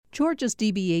Georgia's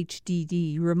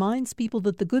DBHDD reminds people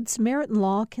that the Good Samaritan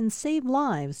Law can save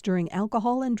lives during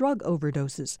alcohol and drug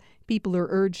overdoses. People are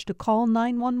urged to call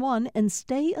 911 and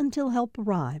stay until help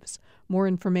arrives. More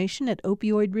information at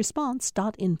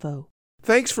opioidresponse.info.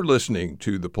 Thanks for listening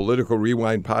to the Political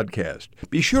Rewind podcast.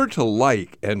 Be sure to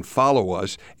like and follow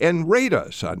us and rate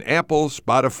us on Apple,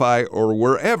 Spotify, or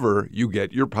wherever you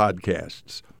get your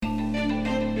podcasts.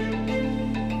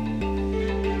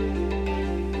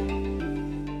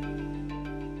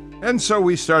 And so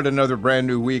we start another brand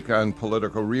new week on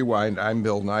Political Rewind. I'm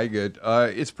Bill Nigut.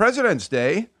 It's President's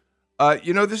Day.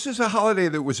 This is a holiday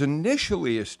that was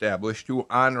initially established to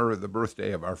honor the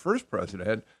birthday of our first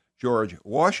president, George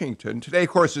Washington. Today, of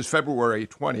course, is February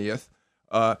 20th.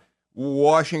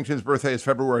 Washington's birthday is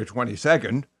February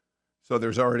 22nd. So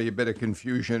there's already a bit of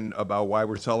confusion about why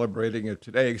we're celebrating it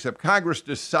today, except Congress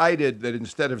decided that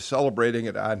instead of celebrating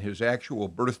it on his actual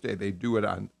birthday, they do it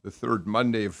on the third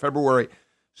Monday of February,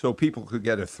 so people could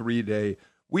get a 3-day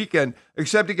weekend,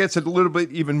 except it gets a little bit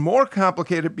even more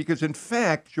complicated because, in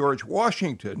fact, George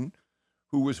Washington,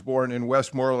 who was born in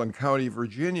Westmoreland County,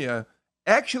 Virginia,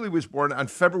 actually was born on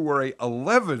February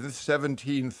 11th,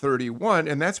 1731,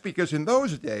 and that's because in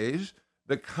those days,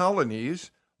 the colonies,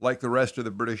 like the rest of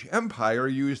the British Empire,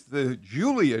 used the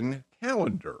Julian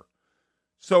calendar.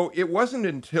 So it wasn't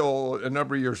until a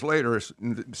number of years later,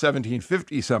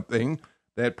 1750-something,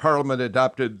 that Parliament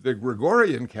adopted the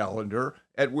Gregorian calendar,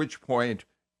 at which point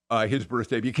his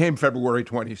birthday became February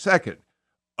 22nd.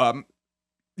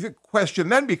 The question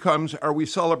then becomes, are we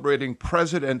celebrating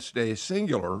President's Day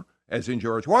singular, as in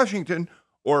George Washington,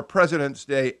 or President's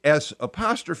Day S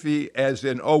apostrophe, as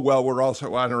in, we're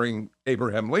also honoring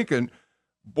Abraham Lincoln,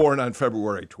 born on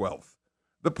February 12th.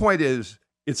 The point is,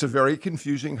 it's a very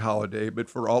confusing holiday, but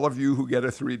for all of you who get a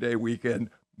 3-day weekend,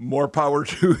 more power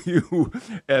to you,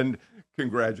 and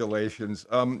congratulations.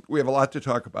 We have a lot to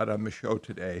talk about on the show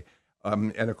today.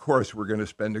 And of course, we're going to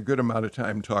spend a good amount of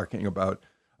time talking about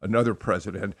another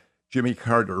president, Jimmy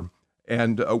Carter.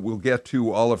 And we'll get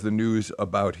to all of the news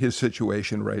about his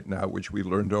situation right now, which we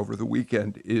learned over the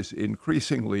weekend is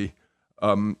increasingly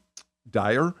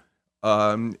dire.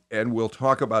 And we'll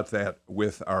talk about that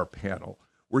with our panel.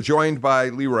 We're joined by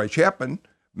Leroy Chapman,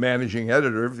 managing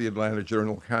editor of the Atlanta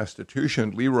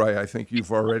Journal-Constitution. Leroy, I think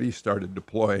you've already started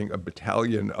deploying a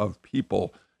battalion of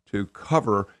people to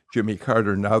cover Jimmy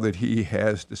Carter now that he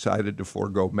has decided to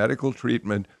forego medical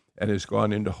treatment and has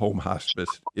gone into home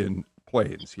hospice in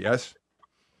Plains, yes?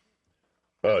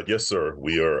 Yes, sir.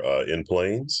 We are in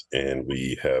Plains, and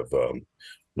we have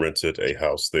rented a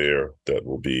house there that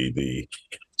will be the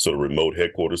sort of remote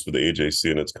headquarters for the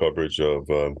AJC and its coverage of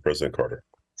President Carter.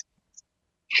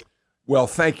 Well,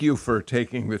 thank you for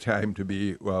taking the time to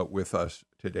be with us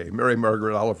today. Mary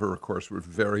Margaret Oliver, of course, we're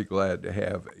very glad to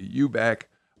have you back.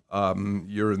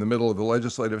 You're in the middle of the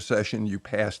legislative session. You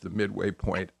passed the midway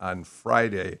point on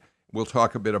Friday. We'll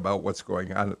talk a bit about what's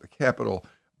going on at the Capitol.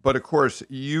 But, of course,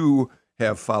 you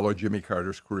have followed Jimmy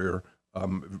Carter's career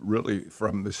really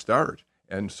from the start.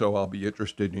 And so I'll be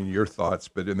interested in your thoughts.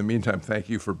 But in the meantime, thank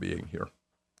you for being here.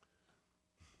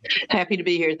 Happy to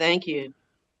be here. Thank you.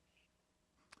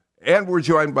 And we're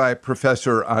joined by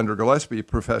Professor Andra Gillespie,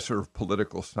 Professor of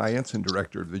Political Science and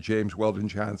Director of the James Weldon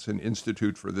Johnson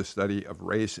Institute for the Study of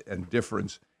Race and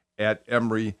Difference at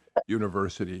Emory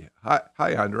University. Hi,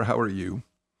 Andra. How are you?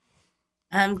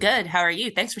 I'm good. How are you?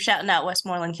 Thanks for shouting out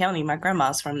Westmoreland County. My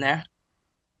grandma's from there.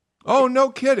 Oh, no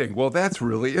kidding. Well, that's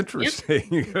really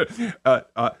interesting.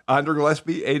 Andra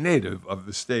Gillespie, a native of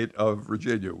the state of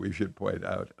Virginia, we should point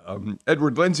out.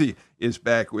 Edward Lindsey is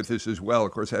back with us as well.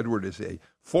 Of course, Edward is a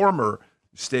former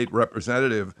state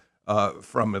representative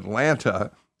from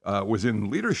Atlanta, was in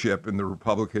leadership in the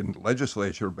Republican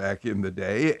legislature back in the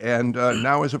day, and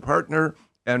now is a partner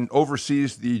and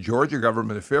oversees the Georgia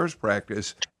government affairs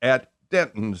practice at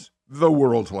Denton's, the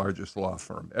world's largest law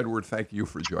firm. Edward, thank you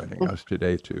for joining us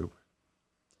today, too.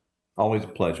 Always a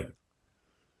pleasure.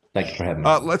 Thank you for having me.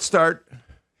 Let's start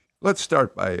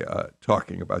by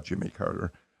talking about Jimmy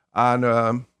Carter.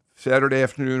 On Saturday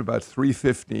afternoon, about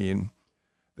 3:15,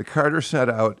 the Carter sent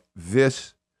out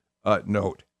this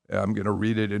note. I'm going to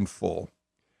read it in full.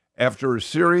 After a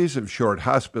series of short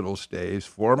hospital stays,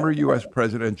 former U.S.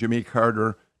 President Jimmy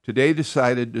Carter today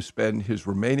decided to spend his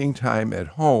remaining time at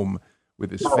home with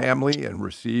his family and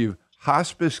receive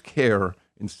hospice care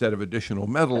instead of additional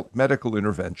medical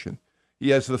intervention. He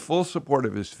has the full support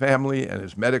of his family and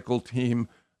his medical team.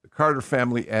 The Carter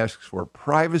family asks for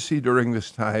privacy during this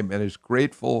time and is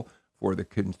grateful for the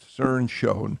concern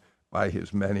shown by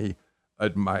his many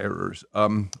admirers.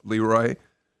 Leroy,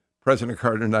 President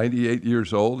Carter, 98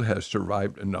 years old, has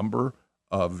survived a number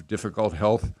of difficult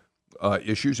health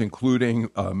issues, including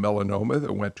melanoma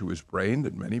that went to his brain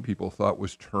that many people thought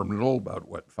was terminal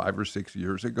about, 5 or 6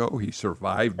 years ago. He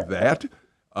survived that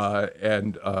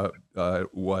and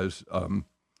was,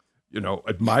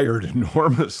 admired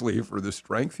enormously for the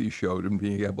strength he showed in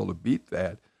being able to beat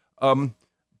that.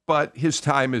 But his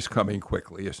time is coming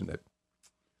quickly, isn't it?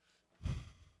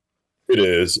 It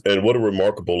is. And what a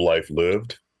remarkable life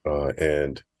lived.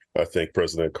 And I think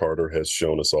President Carter has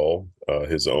shown us all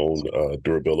his own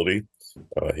durability.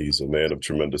 He's a man of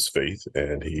tremendous faith,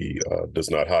 and he does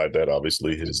not hide that.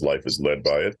 Obviously, his life is led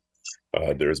by it.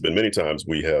 There's been many times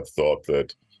we have thought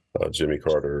that Jimmy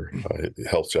Carter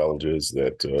health challenges,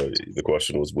 that the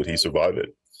question was, would he survive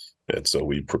it? And so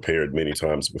we prepared many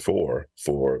times before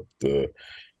for the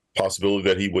possibility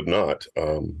that he would not.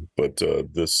 But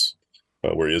this,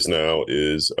 where he is now,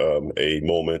 is a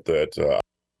moment that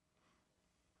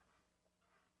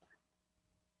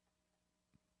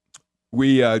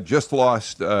we just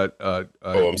lost I'm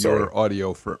your sorry.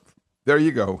 audio. There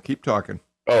you go. Keep talking.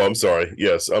 Oh, I'm sorry.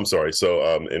 Yes, I'm sorry. So,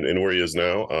 and where he is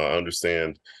now, I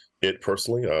understand it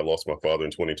personally. I lost my father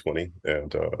in 2020,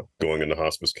 and going into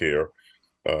hospice care.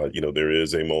 There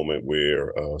is a moment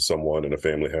where someone in a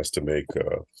family has to make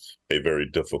a very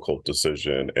difficult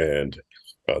decision, and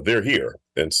they're here.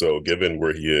 And so, given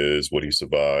where he is, what he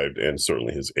survived, and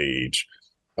certainly his age,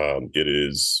 it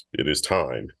is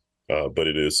time. But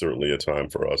it is certainly a time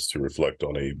for us to reflect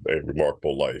on a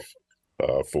remarkable life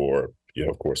for,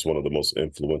 of course, one of the most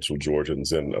influential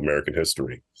Georgians in American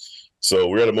history. So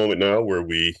we're at a moment now where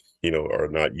we, are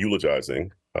not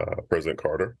eulogizing President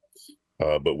Carter,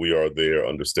 but we are there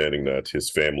understanding that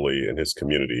his family and his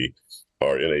community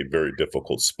are in a very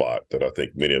difficult spot that I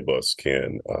think many of us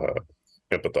can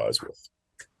empathize with.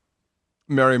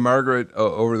 Mary Margaret,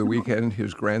 over the weekend,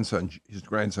 his grandson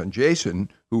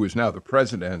Jason, who is now the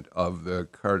president of the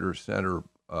Carter Center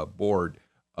board,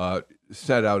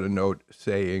 sent out a note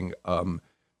saying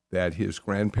that his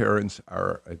grandparents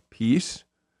are at peace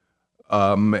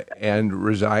and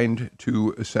resigned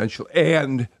to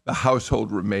and the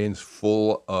household remains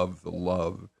full of the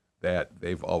love that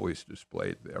they've always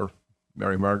displayed there.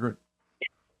 Mary Margaret?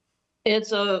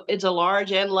 It's a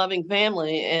large and loving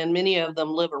family, and many of them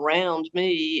live around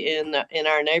me in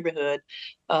our neighborhood.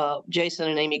 Jason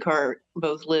and Amy Carter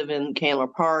both live in Candler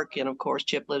Park, and of course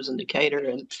Chip lives in Decatur.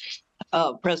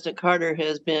 And President Carter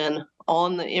has been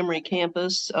on the Emory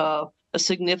campus a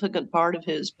significant part of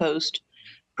his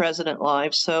post-president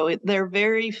life. So they're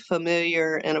very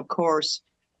familiar, and of course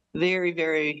very,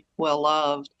 very well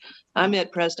loved. I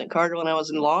met President Carter when I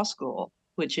was in law school,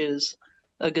 which is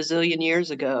a gazillion years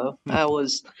ago. I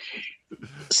was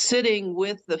sitting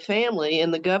with the family in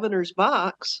the governor's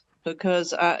box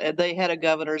because they had a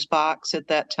governor's box at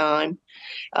that time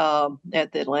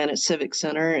at the Atlanta Civic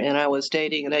Center, and I was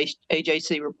dating an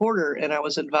AJC reporter, and I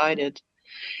was invited.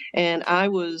 And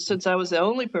since I was the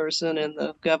only person in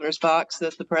the governor's box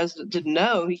that the president didn't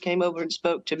know, he came over and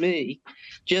spoke to me,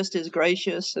 just as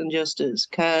gracious and just as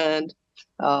kind.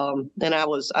 And I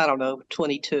was,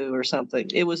 22 or something.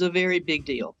 It was a very big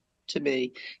deal to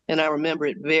me. And I remember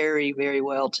it very, very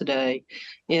well today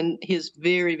in his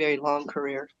very, very long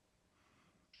career.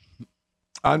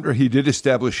 Andra, he did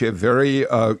establish a very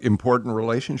important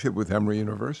relationship with Emory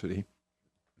University.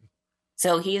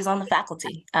 So he is on the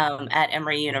faculty at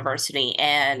Emory University,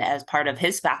 and as part of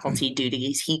his faculty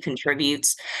duties, he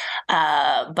contributes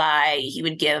he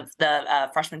would give the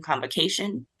freshman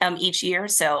convocation each year.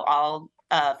 So all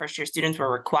first-year students were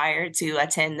required to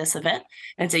attend this event,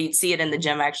 and so you'd see it in the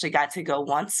gym. I actually got to go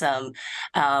once and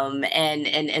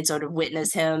sort of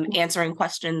witness him answering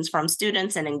questions from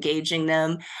students and engaging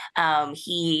them.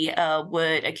 He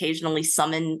would occasionally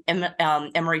summon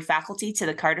Emory faculty to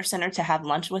the Carter Center to have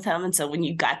lunch with him, and so when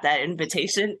you got that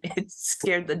invitation, it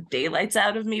scared the daylights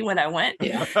out of me when I went.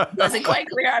 Yeah. It wasn't quite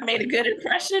clear I made a good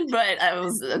impression, but it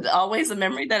was always a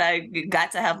memory that I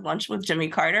got to have lunch with Jimmy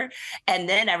Carter. And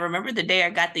then I remember the day I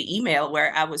got the email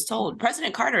where I was told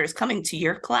President Carter is coming to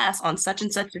your class on such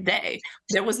and such a day.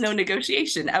 There was no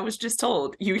negotiation. I was just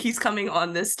told he's coming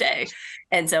on this day.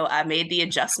 And so I made the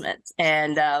adjustments,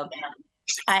 and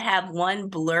I have one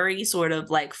blurry sort of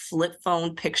like flip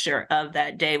phone picture of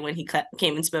that day when he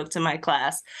came and spoke to my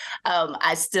class.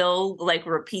 I still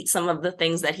repeat some of the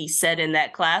things that he said in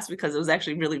that class because it was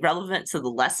actually really relevant to the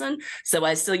lesson. So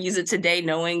I still use it today,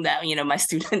 knowing that, my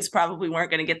students probably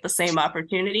weren't going to get the same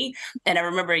opportunity. And I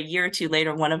remember a year or two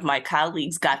later, one of my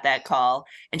colleagues got that call,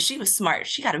 and she was smart.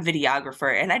 She got a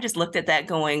videographer. And I just looked at that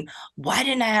going, why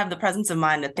didn't I have the presence of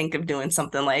mind to think of doing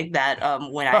something like that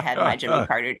when I had my Jimmy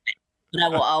Carter day? And I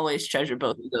will always treasure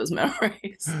both of those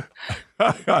memories.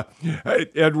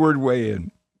 Edward, weigh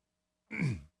in.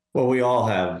 Well, we all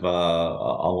have a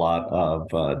lot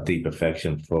of deep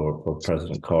affection for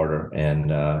President Carter,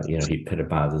 and he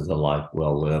epitomizes a life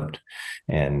well lived,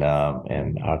 and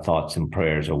our thoughts and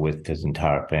prayers are with his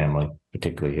entire family,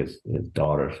 particularly his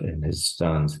daughters and his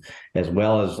sons, as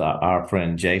well as our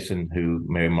friend Jason, who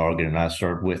Mary Morgan and I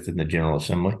served with in the General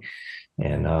Assembly,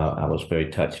 and I was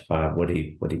very touched by what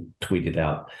he tweeted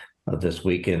out this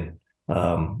weekend.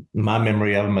 My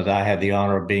memory of him is I had the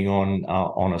honor of being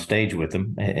on a stage with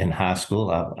him in high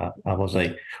school. I was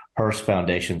a Hearst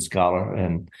Foundation scholar,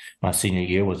 and my senior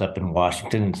year was up in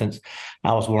Washington. And since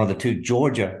I was one of the two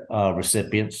Georgia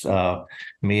recipients,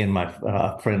 me and my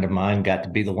friend of mine got to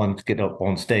be the ones to get up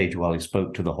on stage while he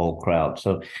spoke to the whole crowd.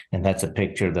 So, and that's a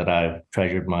picture that I've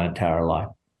treasured my entire life.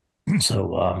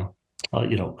 So,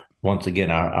 once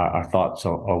again, our thoughts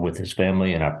are with his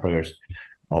family, and our prayers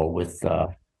are with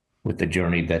the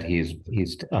journey that he's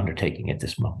undertaking at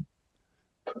this moment.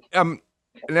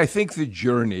 And I think the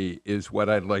journey is what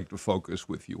I'd like to focus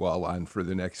with you all on for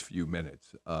the next few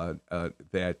minutes,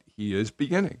 that he is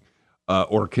beginning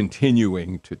or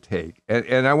continuing to take.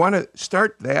 And I want to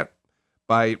start that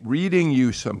by reading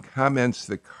you some comments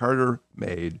that Carter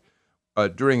made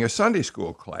during a Sunday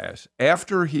school class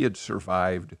after he had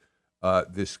survived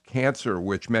this cancer,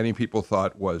 which many people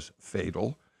thought was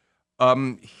fatal.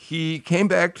 He came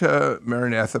back to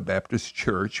Maranatha Baptist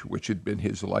Church, which had been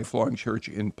his lifelong church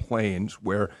in Plains,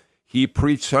 where he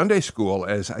preached Sunday school,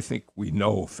 as I think we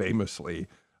know famously,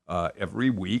 every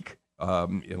week,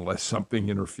 unless something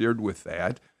interfered with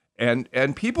that.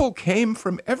 And people came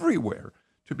from everywhere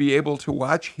to be able to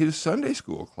watch his Sunday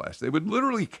school class. They would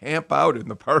literally camp out in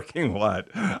the parking lot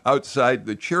outside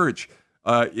the church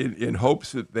in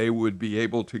hopes that they would be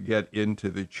able to get into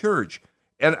the church.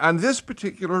 And on this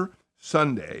particular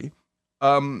Sunday,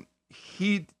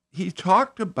 he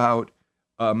talked about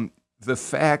the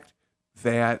fact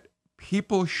that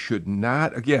people should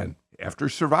not, again, after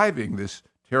surviving this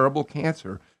terrible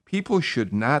cancer, people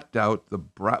should not doubt the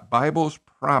Bible's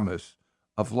promise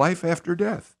of life after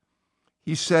death.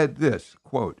 He said this,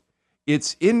 quote,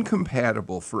 "It's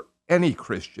incompatible for any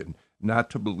Christian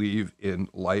not to believe in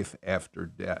life after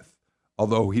death,"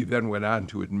 although he then went on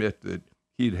to admit that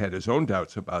he'd had his own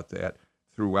doubts about that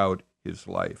throughout his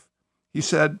life. He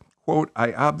said, quote,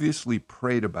 "I obviously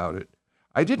prayed about it.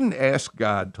 I didn't ask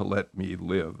God to let me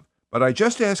live, but I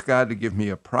just asked God to give me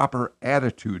a proper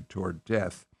attitude toward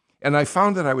death. And I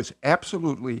found that I was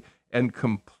absolutely and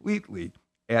completely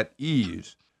at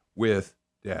ease with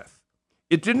death.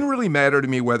 It didn't really matter to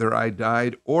me whether I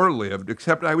died or lived,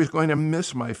 except I was going to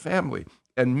miss my family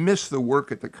and miss the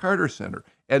work at the Carter Center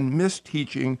and miss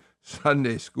teaching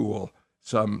Sunday school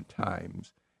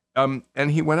sometimes."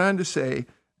 And he went on to say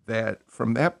that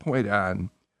from that point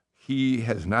on, he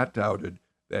has not doubted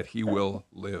that he will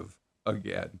live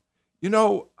again. You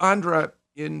know, Andra,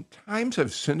 in times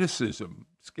of cynicism,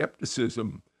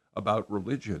 skepticism about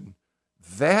religion,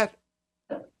 that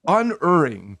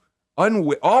unerring,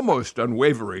 almost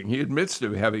unwavering, he admits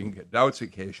to having doubts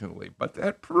occasionally, but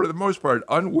that, for the most part,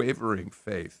 unwavering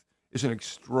faith is an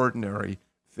extraordinary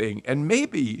thing, and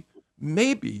maybe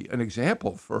an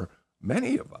example for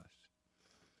many of us.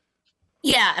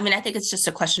 Yeah, I mean, I think it's just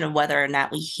a question of whether or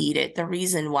not we heed it. The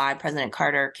reason why President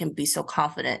Carter can be so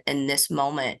confident in this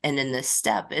moment and in this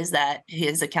step is that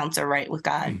his accounts are right with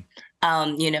God.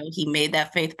 He made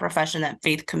that faith profession, that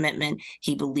faith commitment.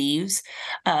 He believes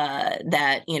that,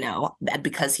 that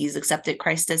because he's accepted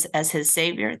Christ as his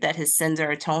savior, that his sins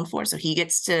are atoned for. So he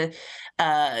gets to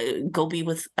go be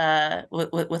with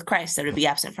Christ. So to be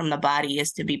absent from the body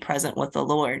is to be present with the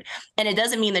Lord. And it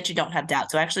doesn't mean that you don't have doubt.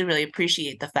 So I actually really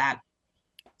appreciate the fact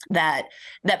that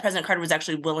President Carter was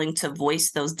actually willing to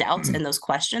voice those doubts and those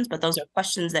questions, but those are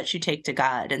questions that you take to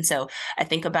God. And so I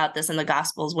think about this in the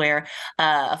Gospels where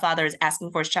a father is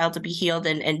asking for his child to be healed,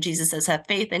 and Jesus says, "Have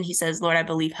faith." And he says, "Lord, I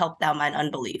believe, help thou mine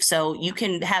unbelief." So you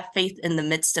can have faith in the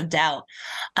midst of doubt.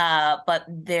 But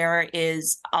there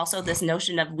is also this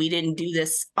notion of we didn't do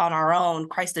this on our own.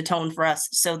 Christ atoned for us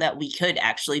so that we could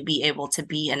actually be able to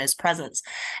be in his presence.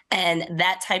 And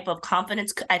that type of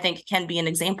confidence, I think, can be an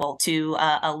example to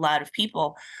a lot of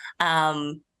people.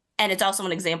 And it's also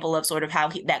an example of sort of how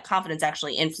that confidence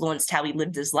actually influenced how he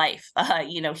lived his life,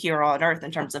 here on earth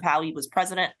in terms of how he was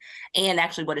president and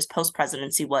actually what his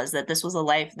post-presidency was, that this was a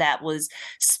life that was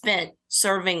spent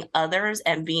serving others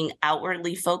and being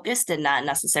outwardly focused and not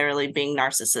necessarily being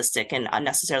narcissistic and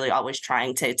unnecessarily always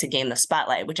trying to gain the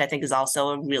spotlight, which I think is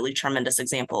also a really tremendous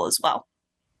example as well.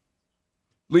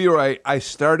 Leroy, I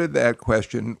started that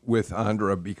question with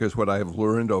Andra because what I have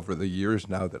learned over the years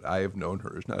now that I have known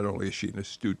her is not only is she an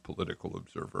astute political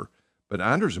observer, But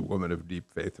Andrea's a woman of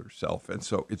deep faith herself. And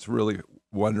so it's really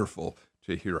wonderful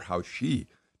to hear how she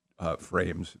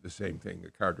frames the same thing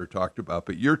that Carter talked about.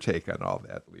 But your take on all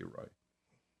that, Leroy.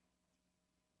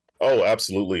 Oh,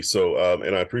 absolutely. So,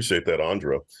 and I appreciate that,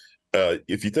 Andra.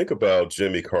 If you think about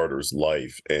Jimmy Carter's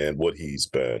life and what he's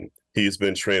been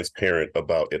transparent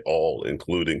about it all,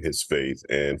 including his faith.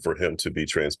 And for him to be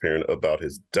transparent about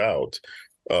his doubt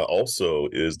also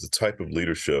is the type of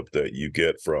leadership that you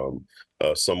get from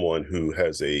someone who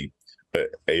has a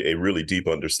really deep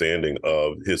understanding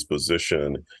of his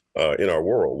position in our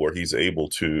world, where he's able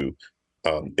to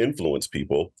influence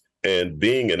people. And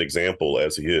being an example,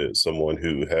 as he is, someone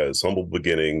who has humble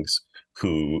beginnings,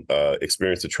 who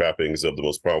experienced the trappings of the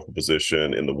most powerful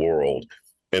position in the world,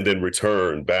 and then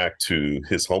return back to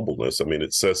his humbleness. I mean,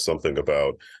 it says something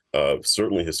about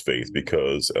certainly his faith,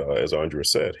 because as Andrea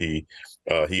said, he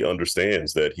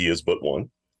understands that he is but one,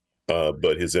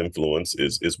 but his influence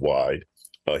is wide.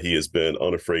 He has been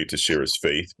unafraid to share his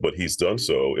faith, but he's done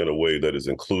so in a way that is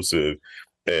inclusive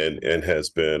and has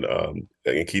been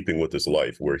in keeping with his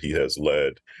life, where he has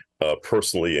led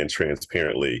personally and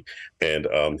transparently. And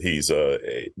he's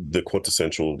the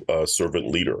quintessential servant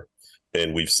leader.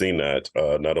 And we've seen that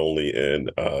not only in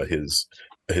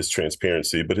his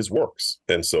transparency, but his works.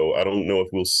 And so I don't know if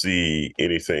we'll see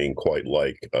anything quite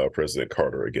like President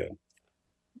Carter again.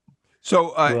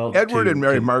 So Edward and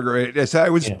Mary Margaret, as I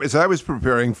was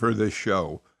preparing for this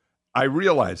show, I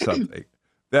realized something.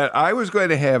 That I was going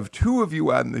to have two of you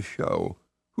on the show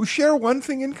who share one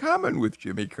thing in common with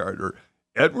Jimmy Carter.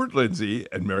 Edward Lindsay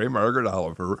and Mary Margaret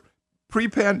Oliver,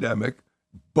 pre-pandemic,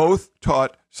 both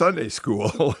taught Sunday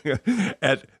school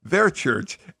at their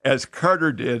church as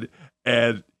Carter did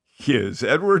at his.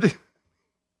 Edward?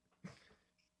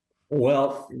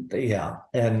 Well, yeah,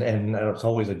 and it's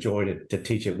always a joy to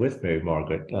teach it with Mary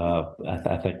Margaret.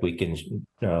 I think we can,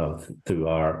 through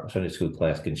our Sunday school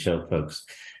class, can show folks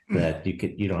that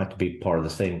you don't have to be part of the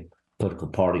same political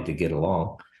party to get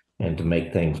along and to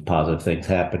make positive things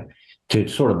happen. To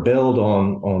sort of build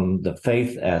on the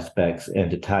faith aspects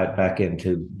and to tie it back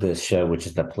into this show, which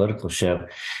is the political show,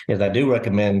 is I do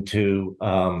recommend to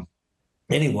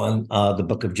anyone the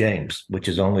book of James, which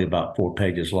is only about 4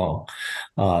 pages long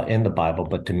in the Bible,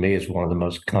 but to me is one of the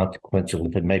most consequential,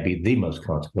 if it may be the most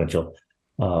consequential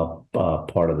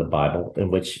part of the Bible, in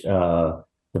which the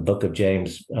book of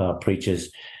James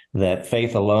preaches that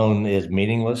faith alone is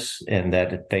meaningless and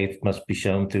that faith must be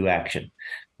shown through action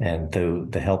and through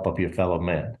the help of your fellow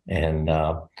men. And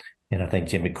I think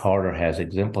Jimmy Carter has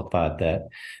exemplified that,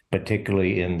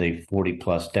 particularly in the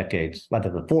 40-plus decades, rather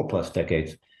the 4+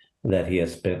 decades that he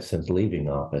has spent since leaving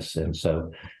office. And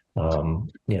so,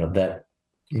 that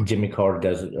Jimmy Carter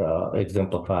does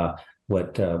exemplify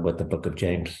what the book of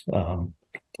James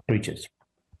preaches.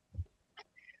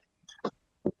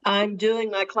 I'm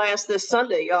doing my class this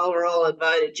Sunday. Y'all are all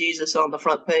invited. Jesus on the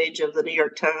front page of the New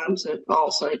York Times at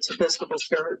All Saints Episcopal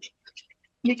Church.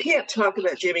 You can't talk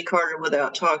about Jimmy Carter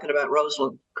without talking about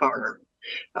Rosalind Carter.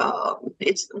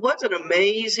 What an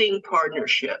amazing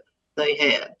partnership they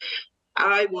had.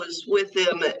 I was with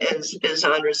them, as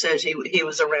Andra says, he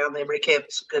was around Emory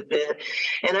campus a good bit.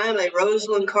 And I'm a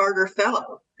Rosalind Carter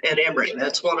Fellow at Emory.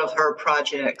 That's one of her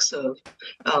projects of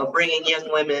bringing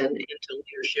young women into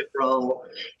leadership role.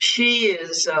 She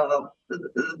is,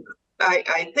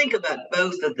 I think about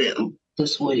both of them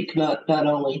this week, not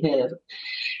only him.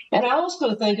 And I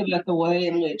also think about the way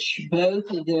in which both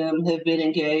of them have been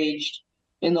engaged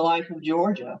in the life of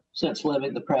Georgia since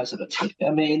leaving the presidency.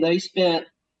 I mean, they spent,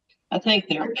 I think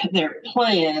their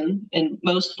plan, and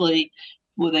mostly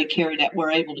were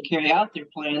able to carry out their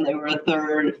plan. They were a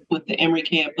third with the Emory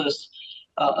campus,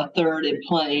 a third in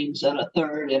Plains, and a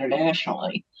third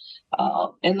internationally.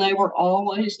 And they were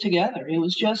always together. It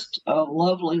was just a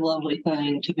lovely, lovely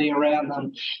thing to be around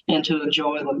them and to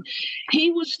enjoy them.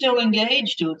 He was still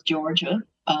engaged with Georgia,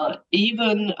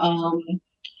 even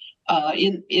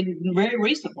in very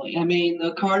recently. I mean,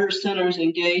 the Carter Center's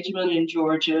engagement in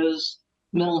Georgia's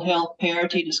mental health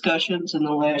parity discussions in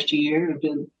the last year have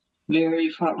been very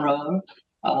front row.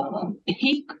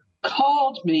 He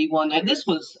called me one night. This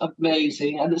was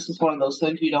amazing. And this is one of those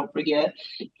things you don't forget.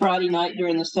 Friday night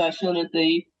during the session at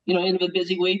the end of a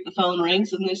busy week, the phone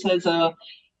rings and he says,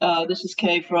 this is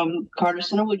Kay from Carter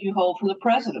Center. Would you hold for the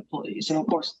president, please? And of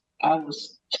course, I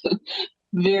was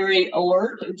very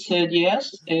alert and said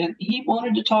yes. And he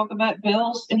wanted to talk about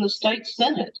bills in the state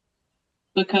Senate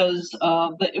because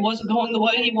it wasn't going the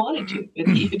way he wanted to.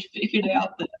 And he had figured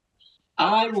out that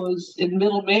I was in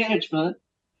middle management,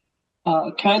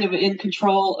 kind of in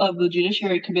control of the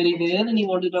Judiciary Committee then, and he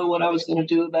wanted to know what I was going to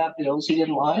do about bills he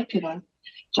didn't like. And I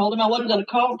Told him I wasn't going to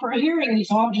call him for a hearing. And he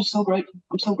said, oh, I'm just so grateful.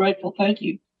 I'm so grateful. Thank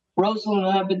you. Rosalind and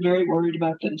I have been very worried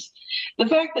about this. The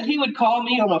fact that he would call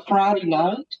me on a Friday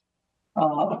night,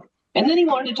 and then he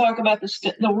wanted to talk about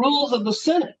the rules of the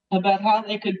Senate, about how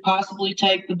they could possibly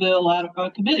take the bill out of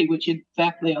our committee, which in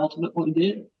fact they ultimately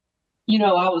did. You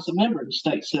know, I was a member of the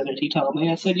state Senate, he told me.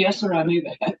 I said, yes, sir, I knew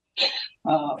that.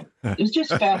 It's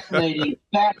just fascinating,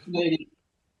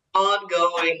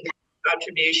 ongoing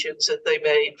contributions that they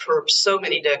made for so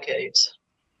many decades.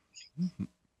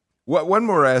 One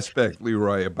more aspect,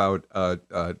 Leroy, about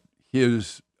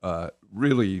his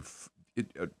really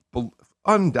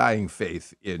undying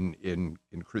faith in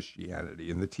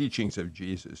Christianity and the teachings of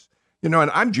Jesus. You know,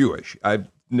 and I'm Jewish. I've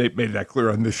made that clear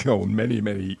on this show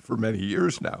for many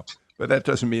years now. But that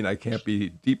doesn't mean I can't be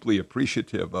deeply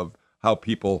appreciative of how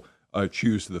people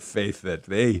choose the faith that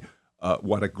they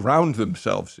want to ground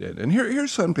themselves in. And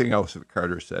here's something else that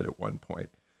Carter said at one point.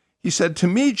 He said, to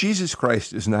me, Jesus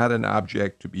Christ is not an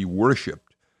object to be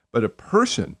worshipped, but a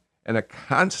person and a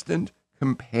constant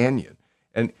companion.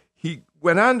 And he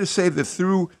went on to say that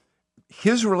through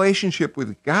his relationship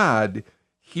with God,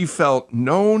 he felt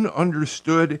known,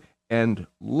 understood, and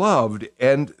loved,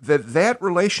 and that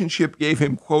relationship gave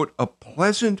him, quote, a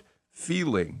pleasant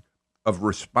feeling of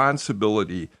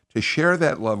responsibility to share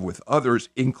that love with others,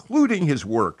 including his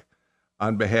work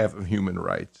on behalf of human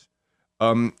rights.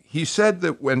 He said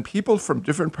that when people from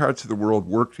different parts of the world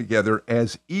work together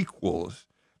as equals,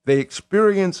 they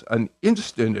experience an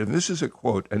instant, and this is a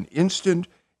quote, an instant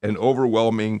and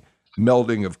overwhelming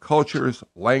melding of cultures,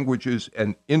 languages,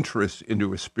 and interests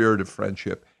into a spirit of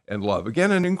friendship and love.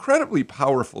 Again, an incredibly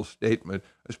powerful statement,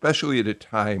 especially at a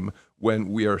time when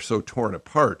we are so torn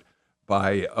apart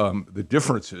by the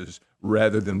differences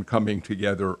rather than coming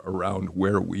together around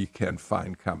where we can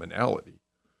find commonality.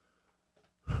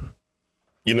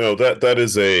 You know, that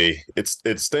is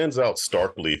it stands out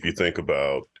starkly if you think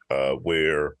about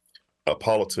where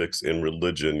politics and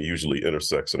religion usually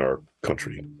intersects in our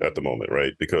country at the moment,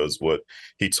 right? Because what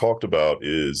he talked about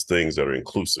is things that are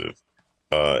inclusive.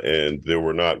 And there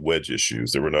were not wedge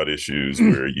issues. There were not issues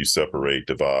where you separate,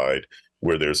 divide,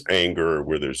 where there's anger,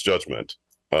 where there's judgment.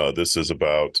 This is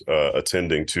about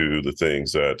attending to the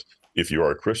things that, if you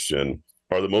are a Christian,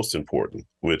 are the most important,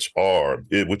 which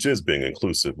is being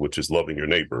inclusive, which is loving your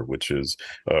neighbor, which is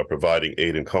providing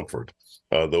aid and comfort.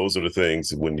 Those are the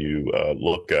things when you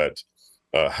look at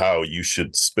how you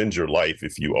should spend your life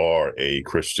if you are a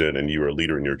Christian and you are a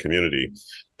leader in your community.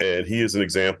 And he is an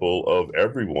example of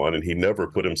everyone, and he never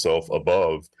put himself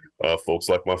above folks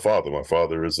like my father. My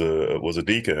father was a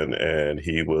deacon, and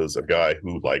he was a guy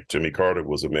who, like Jimmy Carter,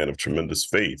 was a man of tremendous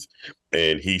faith.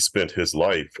 And he spent his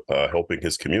life helping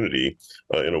his community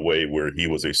in a way where he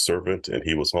was a servant, and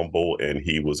he was humble, and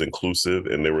he was inclusive.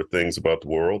 And there were things about the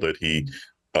world that he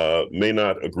may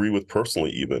not agree with personally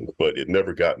even, but it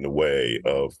never got in the way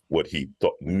of what he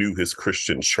knew his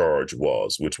Christian charge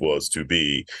was, which was to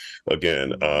be,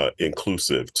 again,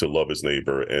 inclusive, to love his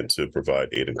neighbor, and to provide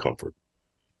aid and comfort.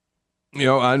 You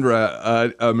know,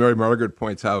 Andra, Mary Margaret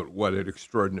points out what an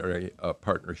extraordinary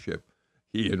partnership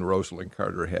he and Rosalind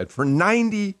Carter had. For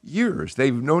 90 years,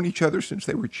 they've known each other since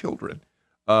they were children,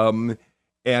 and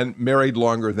married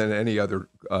longer than any other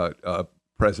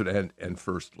president and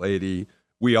first lady.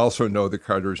 We also know the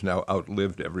Carters now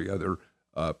outlived every other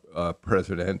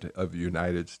president of the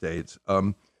United States.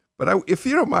 But if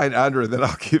you don't mind, Andra, then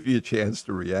I'll give you a chance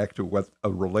to react to what a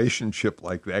relationship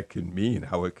like that can mean,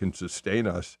 how it can sustain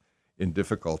us in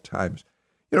difficult times.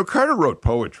 You know, Carter wrote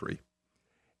poetry.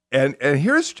 And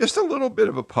here's just a little bit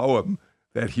of a poem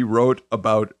that he wrote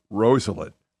about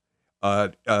Rosalind.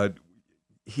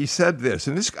 He said this,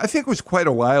 and this I think was quite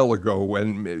a while ago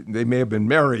when they may have been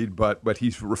married, but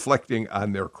he's reflecting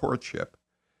on their courtship.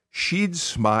 She'd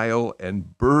smile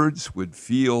and birds would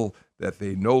feel that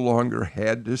they no longer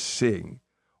had to sing,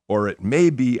 or it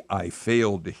may be I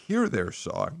failed to hear their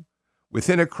song.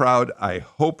 Within a crowd, I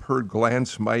hope her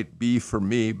glance might be for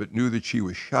me, but knew that she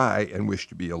was shy and wished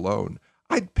to be alone.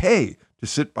 I'd pay to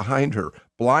sit behind her,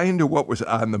 blind to what was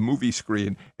on the movie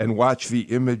screen, and watch the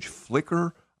image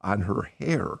flicker on her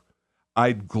hair.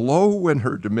 I'd glow when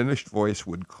her diminished voice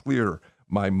would clear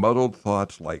my muddled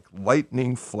thoughts like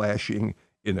lightning flashing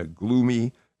in a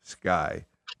gloomy sky.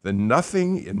 The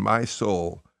nothing in my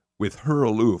soul, with her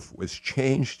aloof, was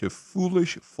changed to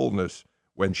foolish fullness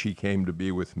when she came to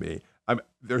be with me.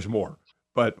 There's more,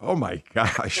 but oh my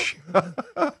gosh.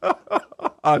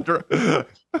 Andra.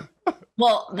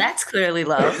 Well, that's clearly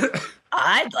love.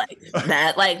 I'd like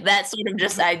that, like that sort of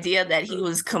just idea that he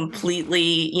was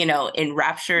completely,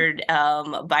 enraptured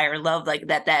by her love, like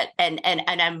that, and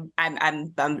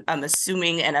I'm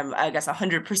assuming, and I guess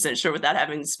 100% sure without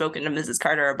having spoken to Mrs.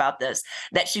 Carter about this,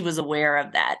 that she was aware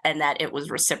of that and that it was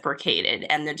reciprocated,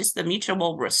 and just the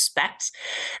mutual respect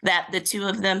that the two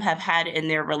of them have had in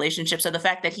their relationship. So the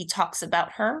fact that he talks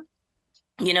about her,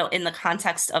 in the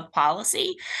context of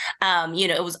policy,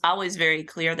 it was always very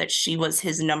clear that she was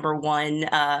his number one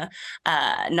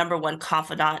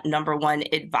confidant, number one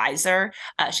advisor.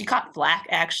 She caught flack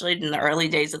actually in the early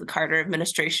days of the Carter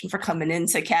administration for coming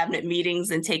into cabinet meetings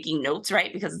and taking notes,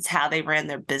 right? Because it's how they ran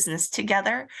their business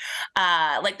together.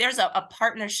 Like there's a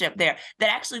partnership there that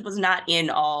actually was not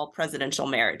in all presidential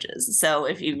marriages. So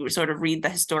if you sort of read the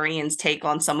historians' take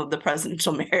on some of the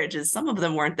presidential marriages, some of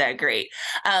them weren't that great.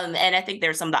 And I think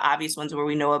there's some of the obvious ones where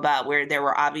we know about where there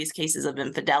were obvious cases of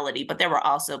infidelity, but there were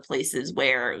also places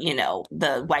where,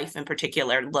 the wife in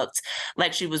particular looked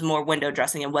like she was more window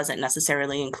dressing and wasn't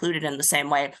necessarily included in the same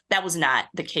way. That was not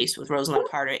the case with Rosalind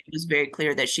Carter. It was very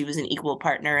clear that she was an equal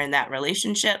partner in that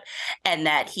relationship and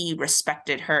that he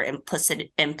respected her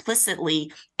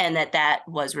implicitly, and that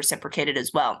was reciprocated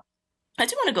as well. I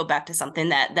do want to go back to something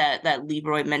that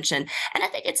Leroy mentioned, and I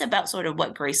think it's about sort of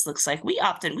what grace looks like. We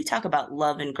talk about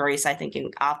love and grace, I think,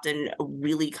 in often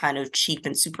really kind of cheap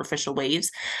and superficial ways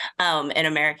in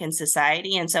American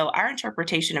society. And so our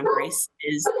interpretation of grace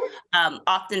is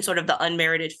often sort of the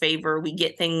unmerited favor. We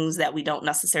get things that we don't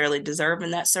necessarily deserve,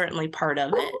 and that's certainly part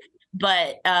of it.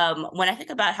 But when I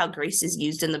think about how grace is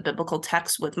used in the biblical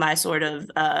text with my sort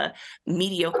of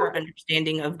mediocre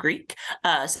understanding of Greek,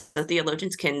 so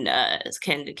theologians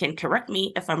can correct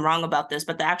me if I'm wrong about this,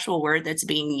 but the actual word that's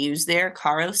being used there,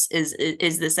 charos,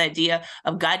 is this idea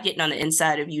of God getting on the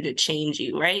inside of you to change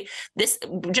you, right?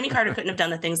 Jimmy Carter couldn't have done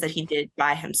the things that he did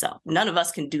by himself. None of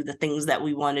us can do the things that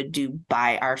we want to do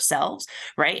by ourselves,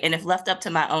 right? And if left up to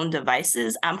my own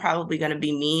devices, I'm probably going to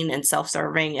be mean and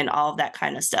self-serving and all of that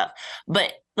kind of stuff.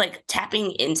 But like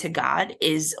tapping into God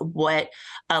is what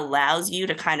allows you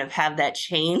to kind of have that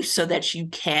change so that you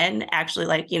can actually,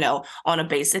 like, on a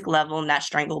basic level, not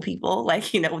strangle people,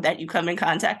 like, that you come in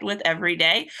contact with every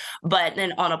day. But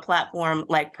then on a platform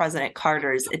like President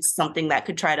Carter's, it's something that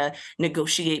could try to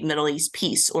negotiate Middle East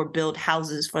peace or build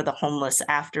houses for the homeless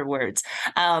afterwards,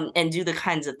 and do the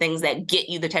kinds of things that get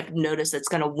you the type of notice that's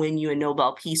going to win you a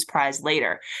Nobel Peace Prize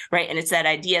later, right? And it's that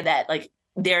idea that, like,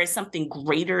 there is something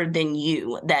greater than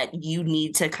you that you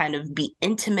need to kind of be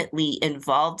intimately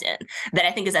involved in, that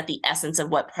I think is at the essence of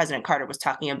what President Carter was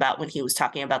talking about when he was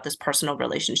talking about this personal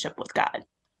relationship with God.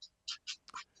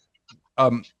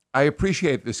 I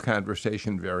appreciate this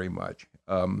conversation very much.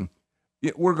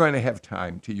 We're going to have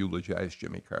time to eulogize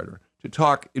Jimmy Carter, to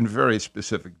talk in very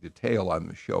specific detail on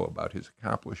the show about his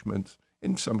accomplishments,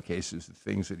 in some cases, the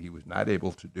things that he was not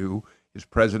able to do, his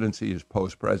presidency, his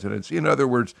post-presidency. In other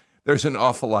words, there's an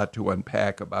awful lot to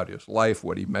unpack about his life,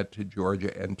 what he meant to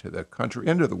Georgia and to the country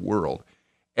and to the world.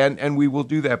 And we will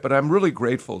do that. But I'm really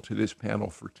grateful to this panel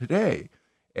for today,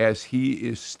 as he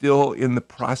is still in the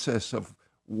process of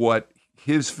what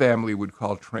his family would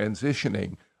call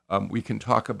transitioning. We can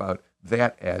talk about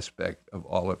that aspect of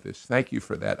all of this. Thank you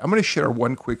for that. I'm going to share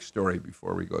one quick story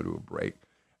before we go to a break.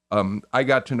 I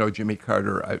got to know Jimmy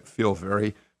Carter. I feel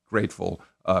very grateful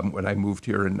when I moved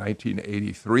here in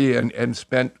 1983 and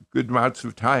spent good amounts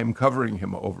of time covering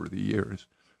him over the years.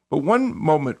 But one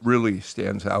moment really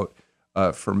stands out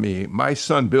for me. My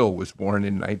son Bill was born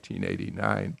in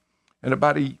 1989. And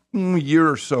about a year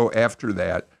or so after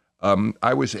that,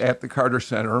 I was at the Carter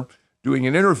Center doing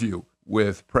an interview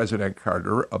with President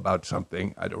Carter about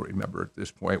something. I don't remember at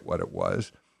this point what it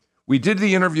was. We did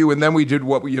the interview, and then we did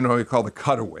what we call the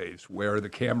cutaways, where the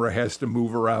camera has to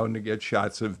move around to get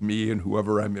shots of me and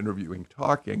whoever I'm interviewing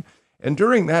talking. And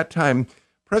during that time,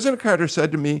 President Carter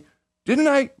said to me, "Didn't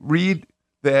I read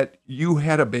that you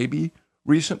had a baby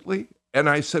recently?" And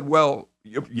I said, "Well,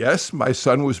 yes, my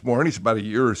son was born. He's about a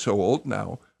year or so old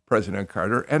now, President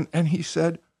Carter." And he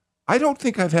said, "I don't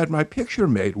think I've had my picture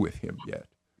made with him yet."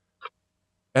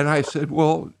 And I said,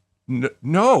 "Well,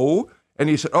 no." And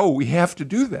he said, "Oh, we have to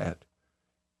do that.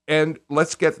 And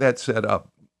let's get that set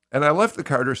up." And I left the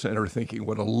Carter Center thinking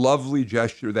what a lovely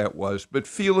gesture that was, but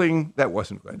feeling that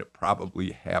wasn't going to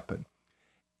probably happen.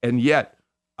 And yet,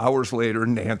 hours later,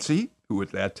 Nancy, who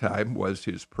at that time was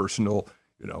his personal,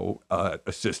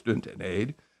 assistant and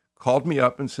aide, called me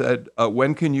up and said,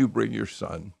 "When can you bring your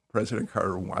son? President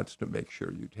Carter wants to make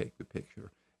sure you take the picture."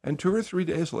 And 2 or 3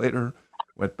 days later,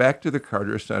 went back to the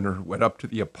Carter Center, went up to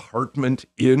the apartment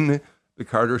in the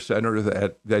Carter Center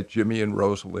that Jimmy and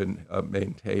Rosalind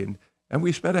maintained, And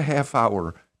we spent a half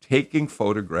hour taking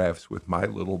photographs with my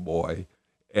little boy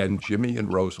and Jimmy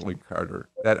and Rosalind Carter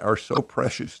that are so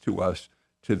precious to us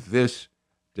to this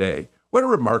day. What a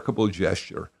remarkable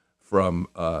gesture from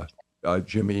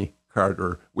Jimmy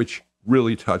Carter, which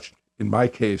really touched, in my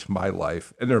case, my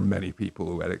life. And there are many people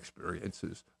who had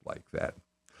experiences like that.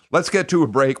 Let's get to a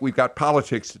break. We've got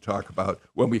politics to talk about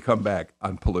when we come back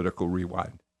on Political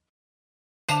Rewind.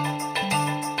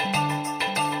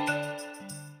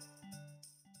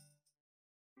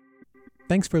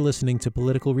 Thanks for listening to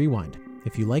Political Rewind.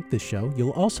 If you like this show,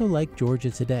 you'll also like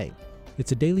Georgia Today.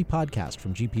 It's a daily podcast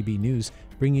from GPB News,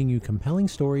 bringing you compelling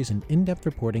stories and in-depth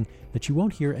reporting that you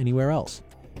won't hear anywhere else.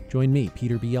 Join me,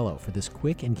 Peter Biello, for this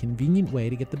quick and convenient way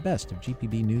to get the best of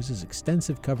GPB News'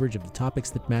 extensive coverage of the topics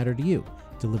that matter to you,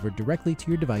 delivered directly to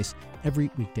your device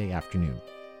every weekday afternoon.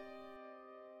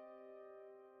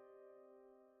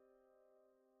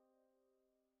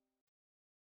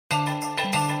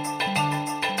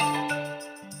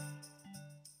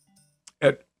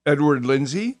 Edward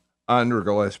Lindsay, Andra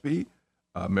Gillespie,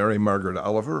 Mary Margaret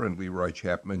Oliver, and Leroy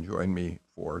Chapman join me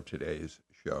for today's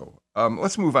show.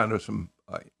 Let's move on to some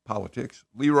politics.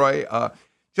 Leroy,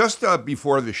 just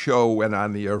before the show went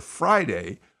on the air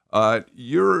Friday,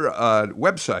 your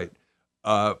website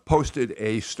posted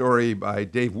a story by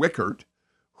Dave Wickert,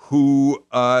 who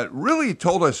really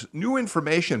told us new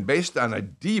information based on a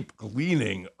deep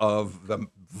gleaning of the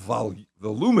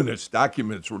voluminous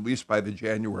documents released by the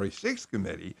January 6th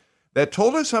committee that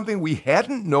told us something we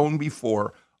hadn't known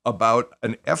before about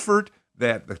an effort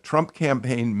that the Trump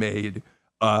campaign made,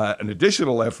 an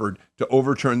additional effort to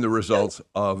overturn the results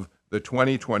of the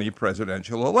 2020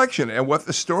 presidential election. And what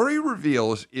the story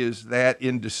reveals is that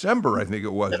in December, I think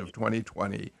it was, of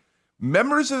 2020,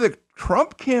 members of the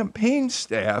Trump campaign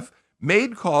staff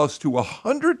made calls to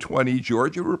 120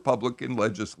 Georgia Republican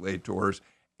legislators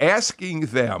asking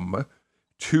them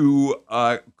to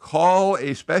call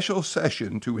a special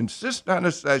session, to insist on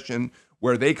a session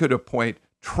where they could appoint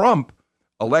Trump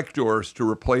electors to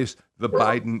replace the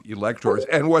Biden electors.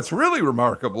 And what's really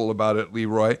remarkable about it,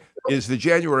 Leroy, is the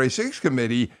January 6th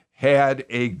committee had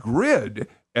a grid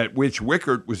at which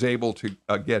Wickert was able to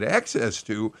get access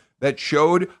to that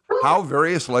showed how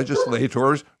various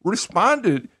legislators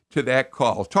responded to that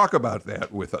call. Talk about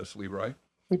that with us, Leroy.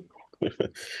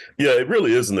 Yeah, it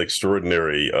really is an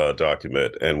extraordinary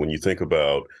document. And when you think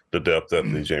about the depth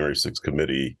that the January 6th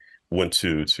committee went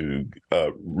to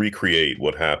recreate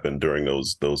what happened during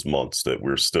those months that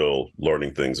we're still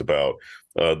learning things about,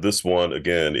 this one,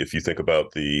 again, if you think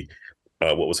about the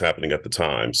what was happening at the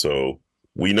time. So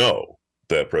we know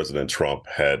that President Trump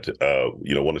had,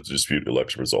 wanted to dispute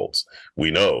election results.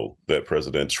 We know that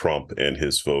President Trump and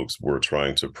his folks were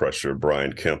trying to pressure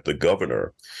Brian Kemp, the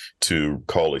governor, to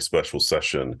call a special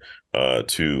session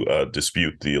to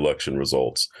dispute the election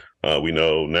results. We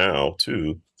know now,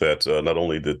 too, that not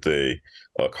only did they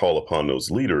call upon those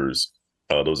leaders,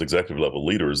 those executive level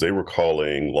leaders, they were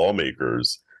calling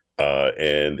lawmakers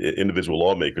and individual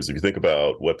lawmakers. If you think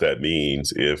about what that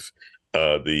means, if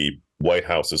the White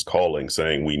House is calling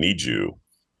saying, we need you,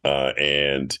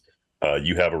 and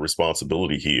you have a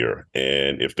responsibility here.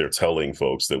 And if they're telling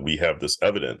folks that we have this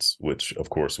evidence, which of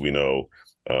course we know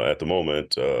at the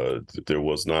moment, there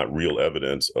was not real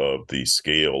evidence of the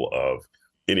scale of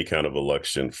any kind of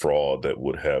election fraud that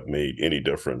would have made any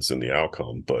difference in the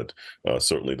outcome. But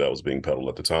certainly that was being peddled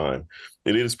at the time.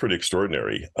 It is pretty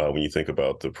extraordinary when you think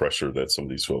about the pressure that some of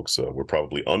these folks were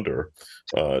probably under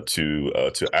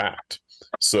to act.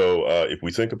 So if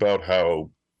we think about how,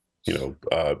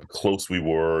 close we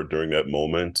were during that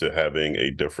moment to having a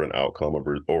different outcome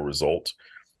or result,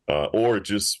 or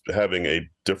just having a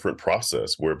different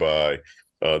process whereby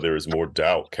there is more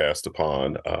doubt cast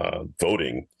upon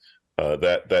voting,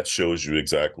 that shows you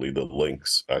exactly the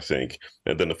links, I think.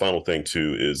 And then the final thing,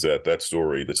 too, is that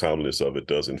story, the timeliness of it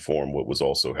does inform what was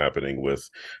also happening with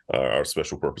our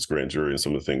special purpose grand jury and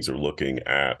some of the things they're looking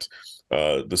at.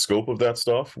 The scope of that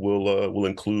stuff will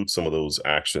include some of those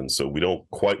actions. So we don't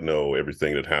quite know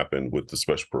everything that happened with the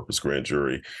special purpose grand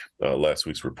jury. Last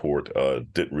week's report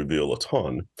didn't reveal a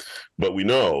ton, but we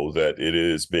know that it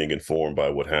is being informed by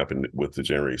what happened with the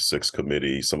January 6th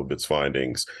committee, some of its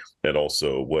findings, and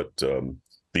also what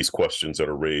these questions that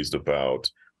are raised about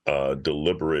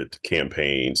deliberate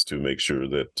campaigns to make sure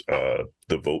that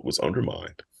the vote was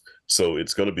undermined. So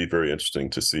it's going to be very interesting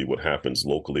to see what happens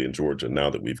locally in Georgia now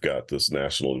that we've got this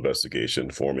national investigation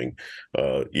forming,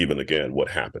 even again, what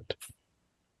happened.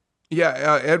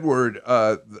 Yeah, Edward,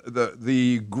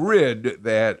 the grid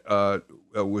that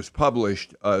was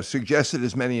published suggested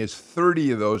as many as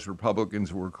 30 of those Republicans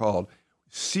who were called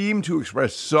seemed to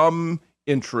express some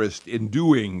interest in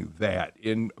doing that,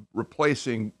 in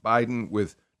replacing Biden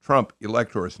with Trump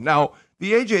electors. Now,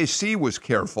 the AJC was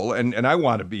careful, and I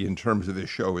want to be in terms of this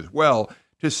show as well,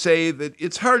 to say that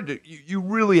it's hard to, you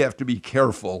really have to be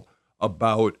careful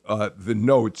about the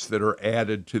notes that are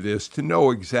added to this to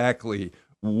know exactly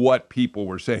what people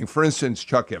were saying. For instance,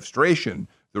 Chuck Efstration,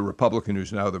 the Republican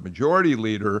who's now the majority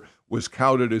leader, was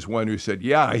counted as one who said,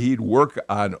 yeah, he'd work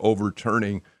on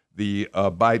overturning the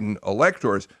Biden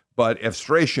electors. But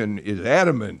Efstration is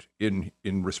adamant in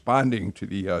responding to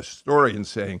the story and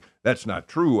saying, that's not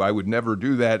true, I would never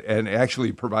do that, and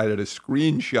actually provided a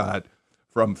screenshot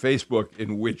from Facebook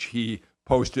in which he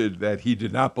posted that he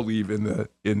did not believe in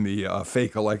the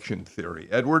fake election theory.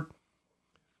 Edward?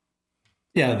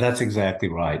 Yeah, that's exactly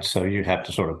right. So you have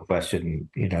to sort of question,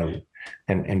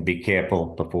 and be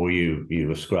careful before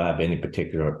you ascribe any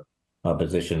particular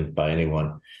position by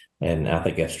anyone. And I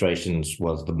think Efstration's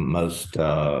was the most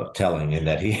telling in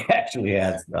that he actually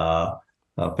has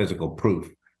physical proof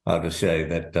to say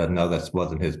that no, that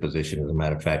wasn't his position. As a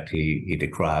matter of fact, he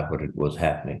decried what it was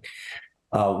happening.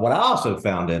 What I also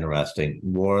found interesting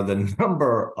were the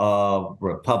number of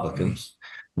Republicans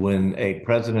when a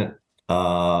president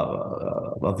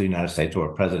of the United States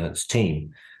or a president's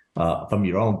team from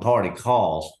your own party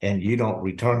calls and you don't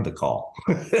return the call.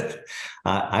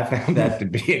 I found that to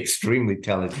be extremely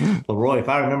telling. Leroy, if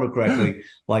I remember correctly,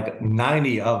 like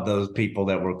 90 of those people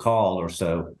that were called or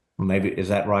so, maybe, is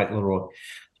that right, Leroy?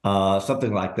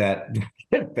 Something like that,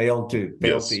 failed to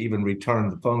even return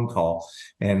the phone call.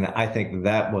 And I think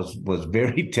that was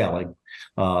very telling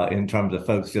in terms of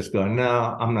folks just going,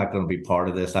 no, I'm not going to be part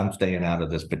of this. I'm staying out of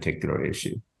this particular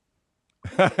issue.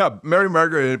 Mary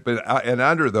Margaret and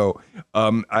Andrew, though,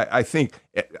 I think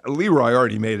Leroy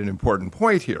already made an important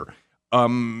point here.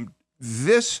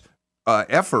 This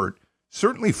effort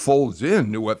certainly folds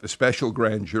into what the special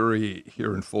grand jury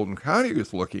here in Fulton County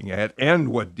is looking at and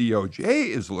what DOJ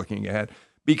is looking at,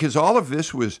 because all of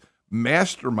this was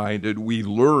masterminded, we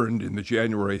learned in the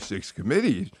January 6th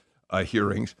committee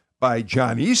hearings, by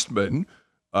John Eastman,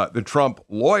 the Trump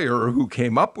lawyer who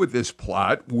came up with this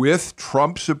plot with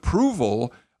Trump's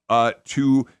approval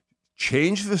to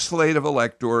change the slate of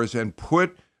electors and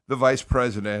put the vice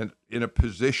president in a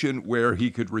position where he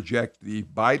could reject the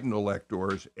Biden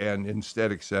electors and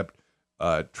instead accept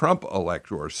Trump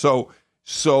electors.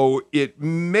 So it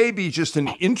may be just an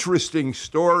interesting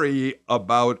story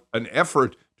about an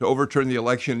effort to overturn the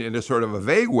election in a sort of a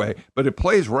vague way, but it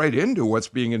plays right into what's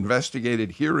being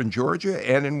investigated here in Georgia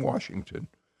and in Washington.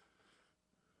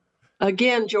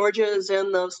 Again, Georgia is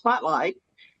in the spotlight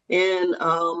in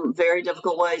very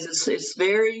difficult ways. It's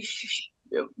very,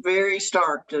 very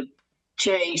stark to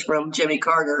change from Jimmy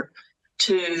Carter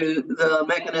to the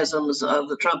mechanisms of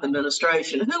the Trump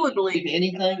administration. Who would believe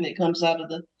anything that comes out of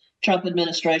the Trump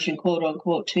administration, quote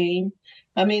unquote, team?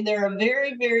 I mean, there are a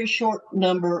very, very short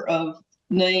number of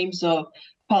names of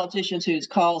politicians whose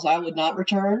calls I would not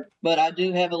return, but I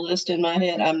do have a list in my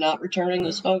head. I'm not returning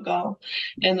this phone call.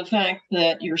 And the fact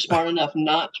that you're smart enough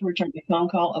not to return the phone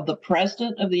call of the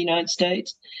president of the United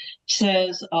States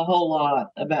says a whole lot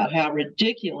about how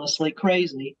ridiculously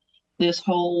crazy this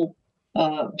whole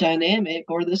dynamic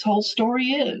or this whole story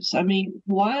is. I mean,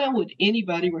 why would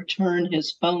anybody return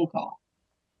his phone call?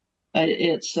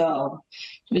 It's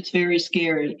very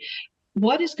scary.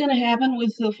 What is going to happen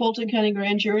with the Fulton County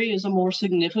Grand Jury is a more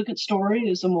significant story,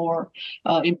 is a more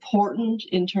important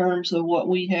in terms of what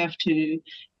we have to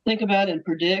think about and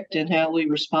predict and how we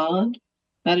respond.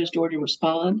 How does Georgia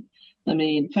respond? I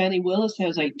mean, Fani Willis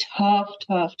has a tough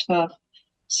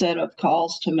set of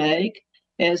calls to make,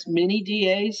 as many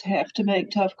DAs have to make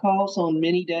tough calls on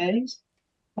many days.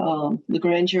 The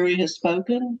grand jury has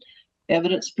spoken,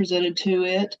 evidence presented to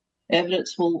it.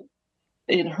 Evidence will,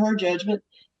 in her judgment,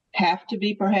 have to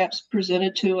be perhaps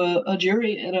presented to a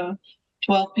jury and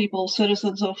 12 people,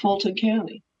 citizens of Fulton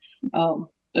County.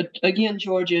 Again,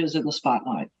 Georgia is in the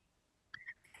spotlight.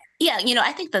 Yeah,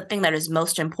 I think the thing that is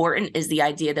most important is the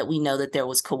idea that we know that there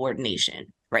was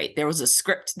coordination, right? There was a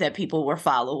script that people were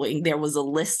following. There was a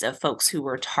list of folks who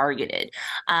were targeted.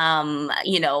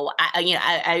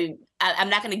 I'm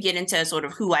not going to get into sort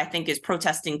of who I think is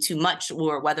protesting too much,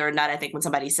 or whether or not I think when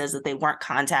somebody says that they weren't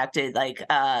contacted,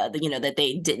 that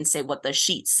they didn't say what the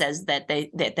sheet says that they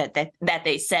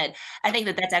said. I think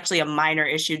that that's actually a minor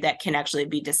issue that can actually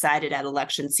be decided at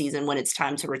election season when it's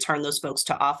time to return those folks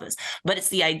to office. But it's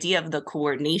the idea of the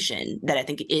coordination that I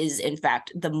think is, in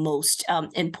fact, the most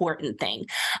important thing,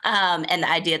 and the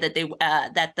idea that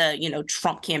the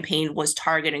Trump campaign was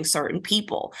targeting certain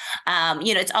people.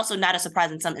 It's also not a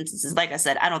surprise in some instances cases. Like I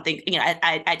said, I don't think,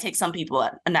 I take some people,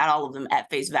 not all of them, at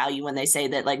face value when they say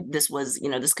that like this was,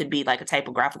 this could be like a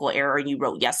typographical error. You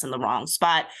wrote yes in the wrong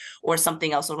spot or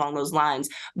something else along those lines.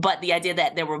 But the idea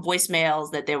that there were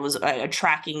voicemails, that there was a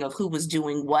tracking of who was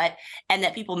doing what, and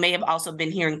that people may have also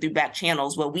been hearing through back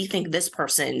channels, well, we think this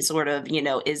person sort of,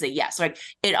 is a yes. Like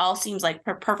it all seems like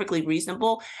perfectly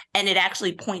reasonable. And it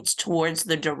actually points towards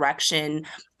the direction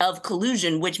of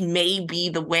collusion, which may be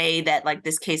the way that like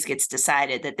this case gets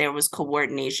decided, that there was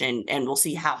coordination, and we'll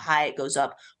see how high it goes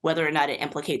up, whether or not it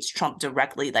implicates Trump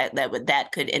directly, that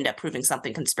could end up proving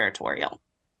something conspiratorial.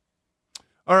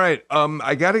 All right.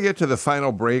 I got to get to the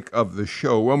final break of the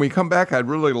show. When we come back, I'd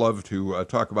really love to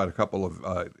talk about a couple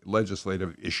of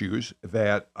legislative issues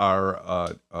that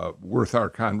are worth our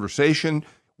conversation.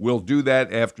 We'll do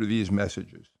that after these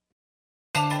messages.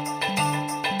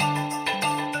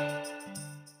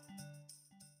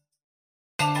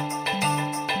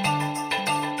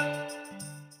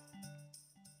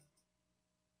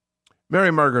 Mary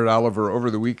Margaret Oliver,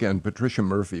 over the weekend, Patricia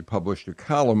Murphy published a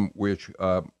column which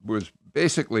was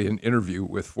basically an interview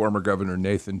with former Governor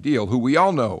Nathan Deal, who we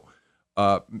all know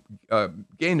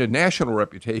gained a national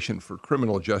reputation for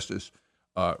criminal justice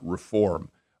reform.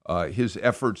 His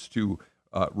efforts to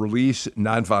release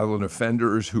nonviolent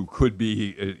offenders who could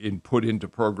be put into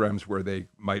programs where they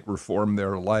might reform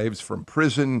their lives from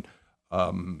prison,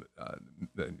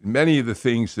 many of the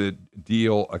things that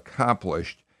Deal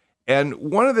accomplished. And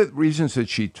one of the reasons that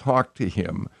she talked to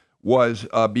him was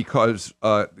because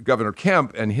Governor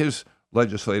Kemp and his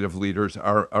legislative leaders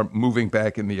are moving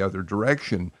back in the other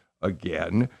direction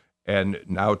again, and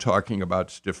now talking about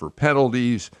stiffer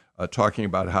penalties, talking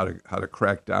about how to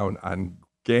crack down on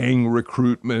gang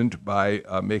recruitment by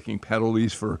making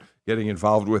penalties for getting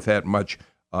involved with that much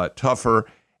tougher.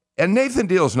 And Nathan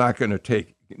Deal's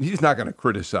he's not going to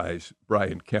criticize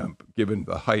Brian Kemp, given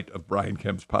the height of Brian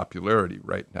Kemp's popularity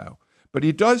right now. But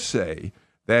he does say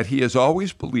that he has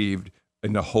always believed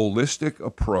in a holistic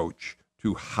approach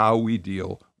to how we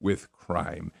deal with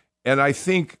crime. And I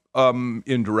think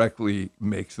indirectly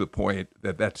makes the point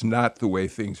that that's not the way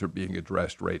things are being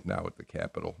addressed right now at the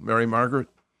Capitol. Mary Margaret?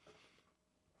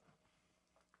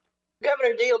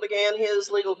 Governor Deal began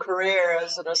his legal career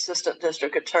as an assistant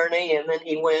district attorney, and then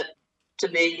he went to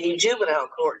be juvenile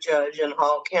court judge in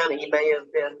Hall County. He may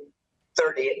have been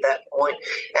 30 at that point.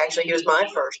 Actually, he was my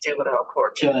first juvenile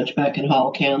court judge back in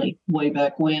Hall County, way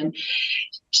back when.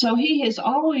 So he has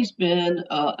always been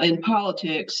in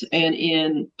politics and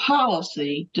in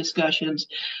policy discussions,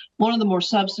 one of the more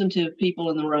substantive people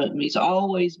in the room. He's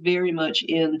always very much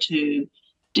into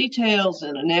details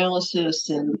and analysis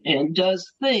and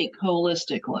does think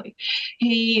holistically.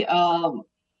 He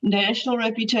national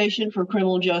reputation for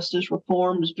criminal justice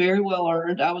reform is very well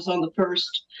earned. I was on the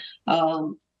first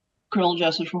Criminal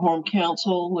Justice Reform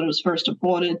Council when it was first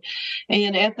appointed,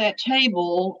 and at that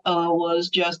table was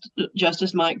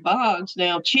Justice Mike Boggs,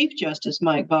 now Chief Justice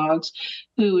Mike Boggs,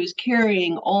 who is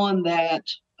carrying on that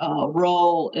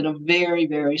role in a very,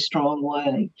 very strong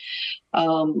way.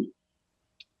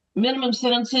 Minimum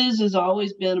sentences has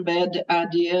always been a bad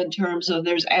idea in terms of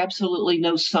there's absolutely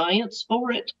no science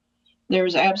for it.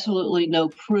 There's absolutely no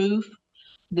proof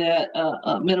that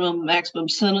a minimum maximum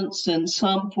sentence in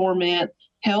some format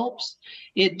helps.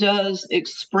 It does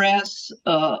express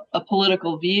a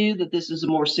political view that this is a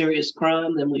more serious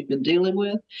crime than we've been dealing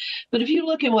with. But if you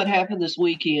look at what happened this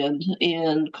weekend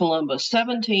in Columbus,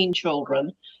 17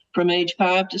 children from age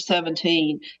 5 to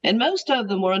 17, and most of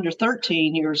them were under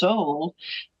 13 years old,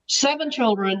 7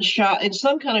 children shot in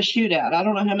some kind of shootout. I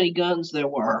don't know how many guns there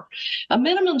were. A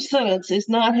minimum sentence does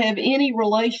not have any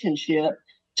relationship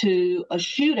to a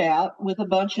shootout with a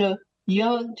bunch of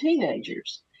young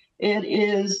teenagers. It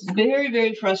is very,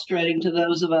 very frustrating to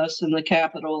those of us in the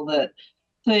Capitol that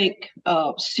think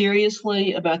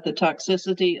seriously about the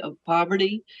toxicity of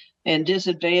poverty and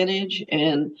disadvantage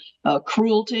and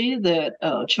cruelty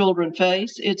that children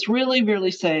face. It's really,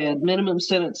 really sad. Minimum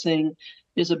sentencing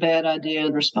is a bad idea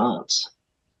in response.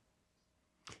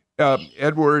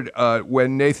 Edward,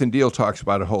 when Nathan Deal talks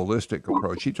about a holistic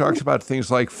approach, he talks about things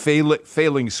like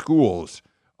failing schools.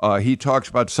 He talks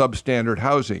about substandard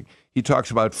housing. He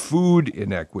talks about food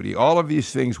inequity. All of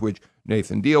these things which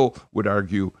Nathan Deal would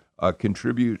argue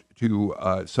contribute to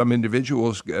some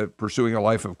individuals pursuing a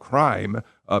life of crime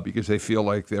because they feel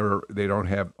like they don't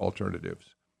have alternatives.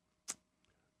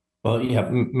 Well, yeah,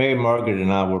 Mary Margaret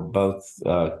and I were both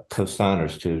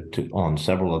co-signers to on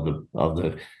several of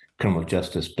the criminal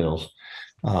justice bills,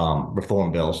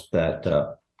 reform bills that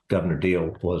Governor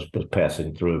Deal was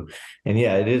passing through. And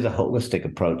yeah, it is a holistic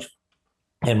approach.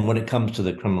 And when it comes to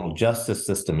the criminal justice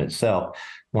system itself,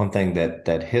 one thing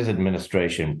that his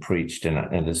administration preached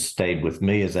and has stayed with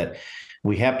me is that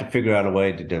we have to figure out a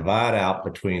way to divide out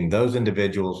between those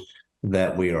individuals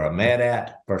that we are mad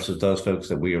at versus those folks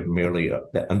that we are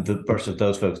versus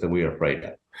those folks that we are afraid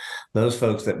of. Those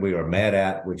folks that we are mad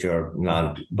at, which are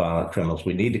nonviolent criminals,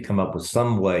 we need to come up with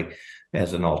some way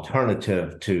as an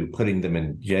alternative to putting them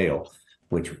in jail,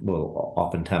 which will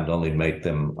oftentimes only make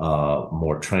them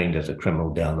more trained as a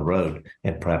criminal down the road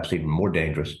and perhaps even more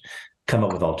dangerous. Come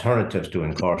up with alternatives to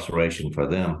incarceration for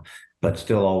them, but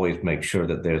still always make sure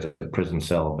that there's a prison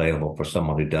cell available for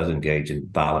someone who does engage in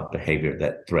violent behavior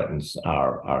that threatens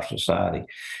our society.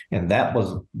 And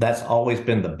that's always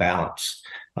been the balance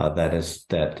that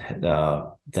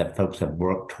folks have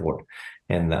worked toward.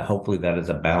 And hopefully that is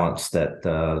a balance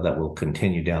that will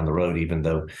continue down the road, even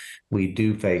though we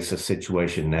do face a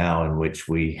situation now in which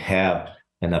we have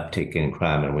an uptick in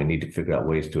crime and we need to figure out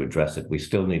ways to address it. We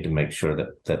still need to make sure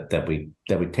that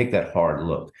we take that hard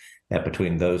look at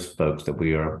between those folks that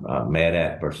we are mad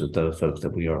at versus those folks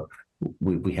that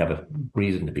we have a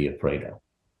reason to be afraid of.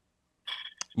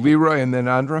 Leroy and then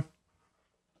Andra.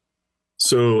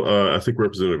 So I think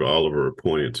Representative Oliver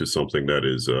pointed to something that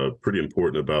is pretty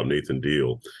important about Nathan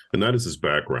Deal, and that is his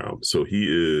background. So he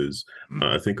is,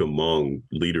 I think, among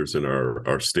leaders in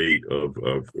our state of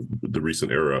the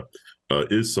recent era,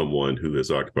 is someone who has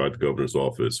occupied the governor's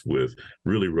office with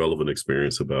really relevant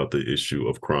experience about the issue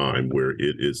of crime, where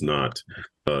it is not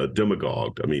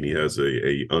demagogued. I mean, he has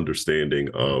a understanding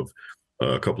of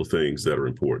a couple of things that are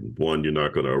important. One, you're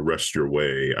not going to arrest your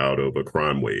way out of a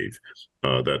crime wave.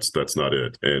 That's not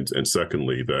it. And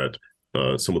secondly,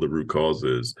 that some of the root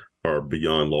causes are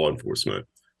beyond law enforcement.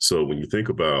 So when you think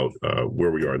about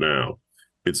where we are now,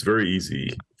 it's very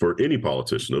easy for any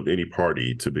politician of any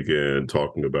party to begin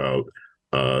talking about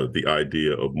the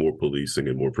idea of more policing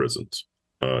and more prisons.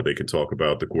 They can talk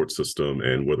about the court system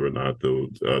and whether or not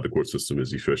the court system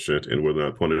is efficient and whether or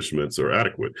not punishments are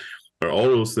adequate. All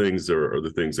those things are the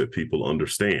things that people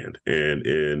understand, and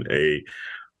in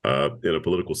a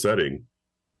political setting,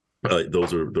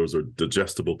 those are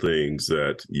digestible things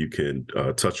that you can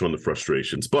touch on the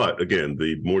frustrations. But again,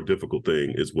 the more difficult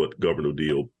thing is what Governor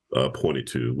Deal pointed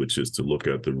to, which is to look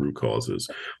at the root causes.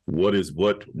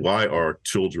 Why are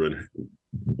children?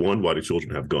 One, why do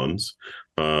children have guns?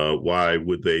 Why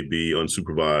would they be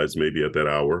unsupervised maybe at that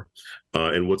hour?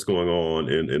 And what's going on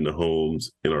in the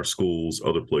homes, in our schools,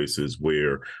 other places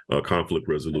where conflict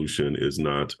resolution is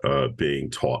not being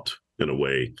taught in a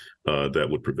way that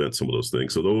would prevent some of those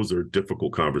things. So those are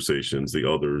difficult conversations.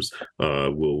 The others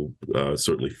will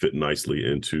certainly fit nicely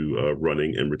into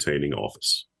running and retaining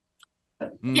office.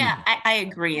 Yeah, I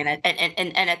agree. And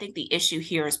I think the issue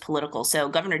here is political. So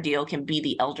Governor Deal can be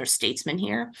the elder statesman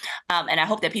here. And I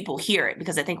hope that people hear it,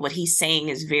 because I think what he's saying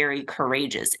is very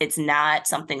courageous. It's not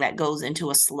something that goes into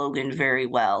a slogan very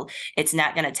well. It's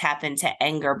not going to tap into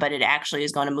anger, but it actually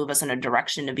is going to move us in a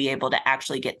direction to be able to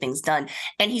actually get things done.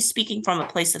 And he's speaking from a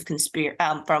place of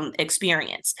from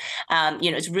experience.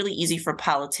 It's really easy for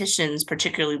politicians,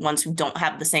 particularly ones who don't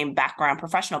have the same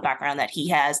professional background that he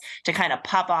has, to kind of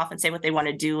pop off and say what they want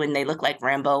to do, and they look like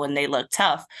Rambo and they look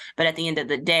tough. But at the end of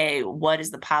the day, what is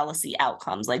the policy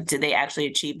outcomes? Like, do they actually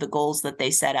achieve the goals that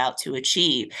they set out to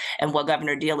achieve? And what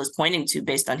Governor Deal is pointing to,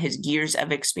 based on his years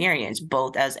of experience,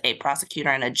 both as a prosecutor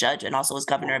and a judge, and also as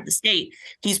governor of the state,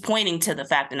 he's pointing to the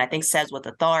fact, and I think says with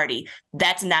authority,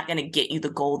 that's not going to get you the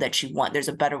goal that you want. There's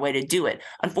a better way to do it.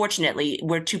 Unfortunately,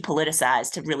 we're too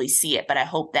politicized to really see it, but I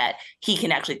hope that he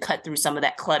can actually cut through some of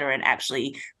that clutter and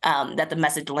actually that the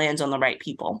message lands on the right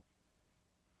people.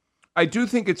 I do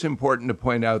think it's important to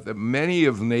point out that many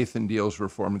of Nathan Deal's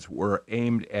reforms were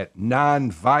aimed at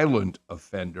nonviolent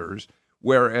offenders,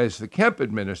 whereas the Kemp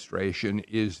administration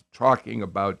is talking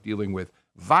about dealing with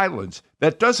violence.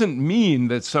 That doesn't mean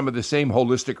that some of the same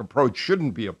holistic approach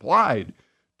shouldn't be applied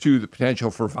to the potential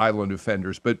for violent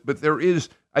offenders, but there is,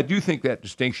 I do think that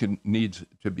distinction needs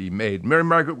to be made. Mary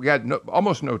Margaret, we got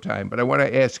almost no time, but I want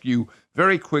to ask you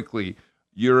very quickly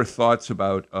your thoughts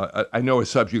about, I know, a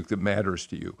subject that matters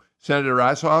to you. Senator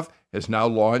Ossoff has now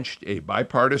launched a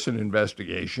bipartisan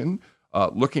investigation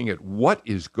looking at what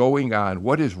is going on,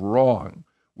 what is wrong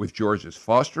with Georgia's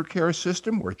foster care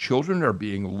system, where children are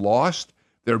being lost,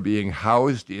 they're being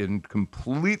housed in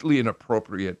completely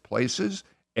inappropriate places,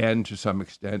 and to some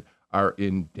extent are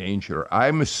in danger.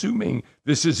 I'm assuming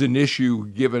this is an issue,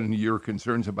 given your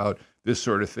concerns about this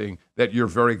sort of thing, that you're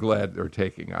very glad they're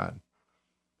taking on.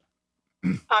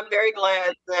 I'm very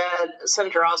glad that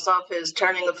Senator Ossoff is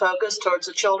turning the focus towards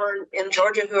the children in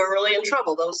Georgia who are really in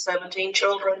trouble. Those 17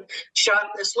 children shot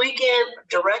this weekend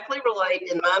directly relate,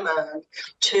 in my mind,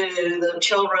 to the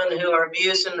children who are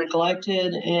abused and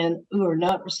neglected and who are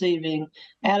not receiving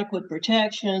adequate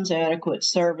protections, adequate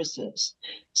services.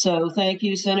 So thank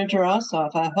you, Senator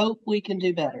Ossoff. I hope we can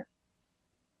do better.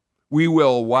 We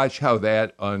will watch how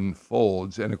that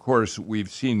unfolds. And of course,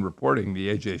 we've seen reporting,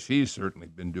 the AJC has certainly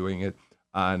been doing it,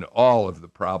 on all of the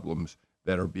problems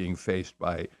that are being faced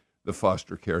by the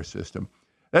foster care system.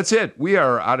 That's it. We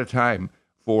are out of time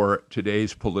for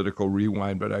today's Political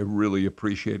Rewind, but I really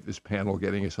appreciate this panel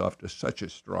getting us off to such a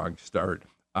strong start.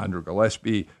 Andra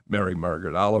Gillespie, Mary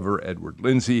Margaret Oliver, Edward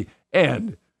Lindsay,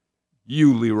 and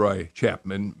you, Leroy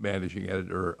Chapman, managing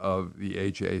editor of the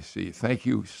AJC. Thank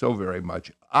you so very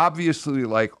much. Obviously,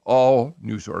 like all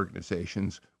news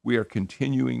organizations, we are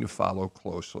continuing to follow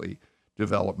closely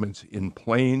developments in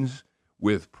Plains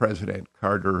with President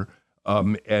Carter,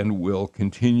 and will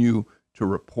continue to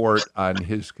report on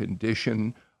his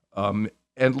condition. And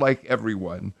like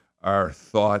everyone, our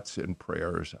thoughts and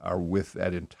prayers are with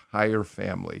that entire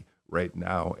family right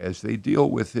now as they deal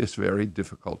with this very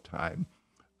difficult time.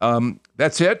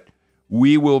 That's it.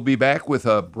 We will be back with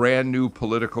a brand new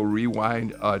Political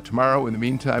Rewind tomorrow. In the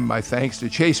meantime, my thanks to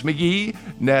Chase McGee,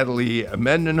 Natalie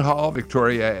Mendenhall,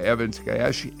 Victoria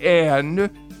Evans-Gayesh, and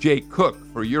Jake Cook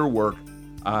for your work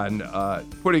on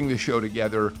putting the show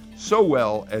together so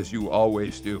well as you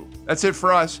always do. That's it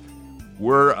for us.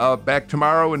 We're back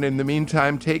tomorrow, and in the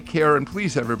meantime, take care, and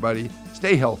please, everybody,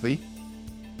 stay healthy.